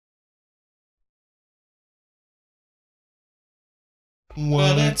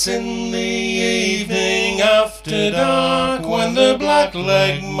Well, it's in the evening after dark when the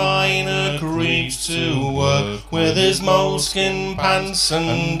Blackleg Miner creeps to work with his moleskin pants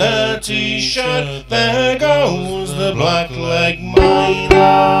and dirty shirt. There goes the Blackleg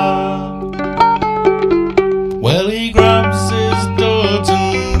Miner. Well, he grabs his duds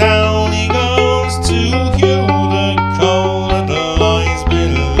and down he goes to hew the coal that lies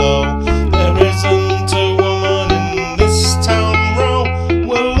below. There isn't a woman in this town row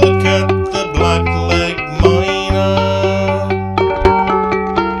will look at the Blackleg Miner.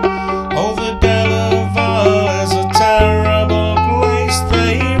 Oh, the theyve is a terrible place.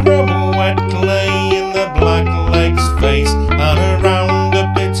 They rub wet clay in the Blackleg's face, and around the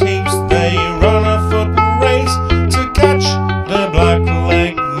pit heaps they run a foot race to catch the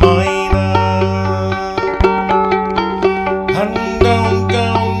Blackleg Miner. And don't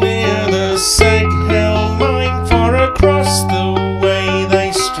go near the Seg Hill mine, for across the way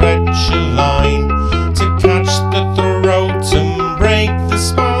they stretch a line to catch the throat and break the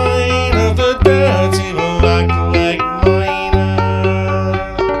spine of the dirty Blackleg Miner.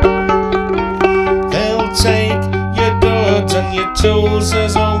 They'll take your duds and your tools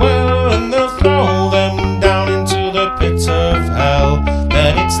as well, and they'll throw them down into the pit of hell.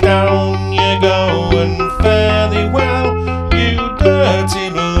 Then it's down you go and fare thee well, you dirty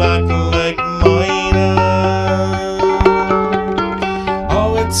Blackleg Miner.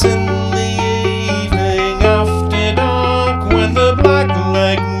 Oh, it's in the evening after dark when the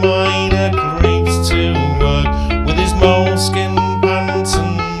Blackleg Miner creeps to work with his moleskin pants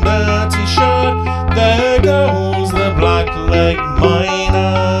and dirty shirt. There goes the Blackleg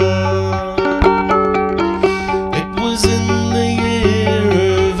Miner. It was in the year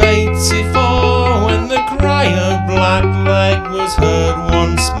of '84 when the cry of Blackleg was heard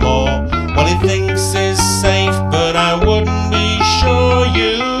once more. Well, he thinks he's safe, but I wouldn't be sure,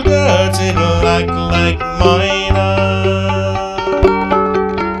 you dirty Blackleg Miner.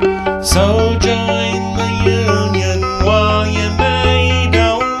 So join the union while you may.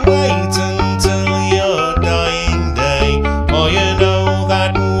 Don't wait until your dying day, for you know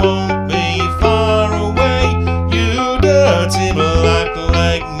that won't be far away, you dirty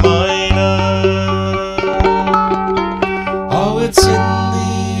Blackleg Miner. Oh, it's in the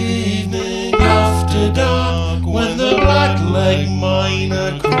evening after dark when the Blackleg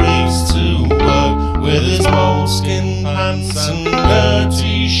Miner creeps to work with his moleskin pants and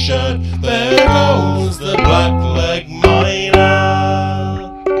dirty shirt. There goes the Blackleg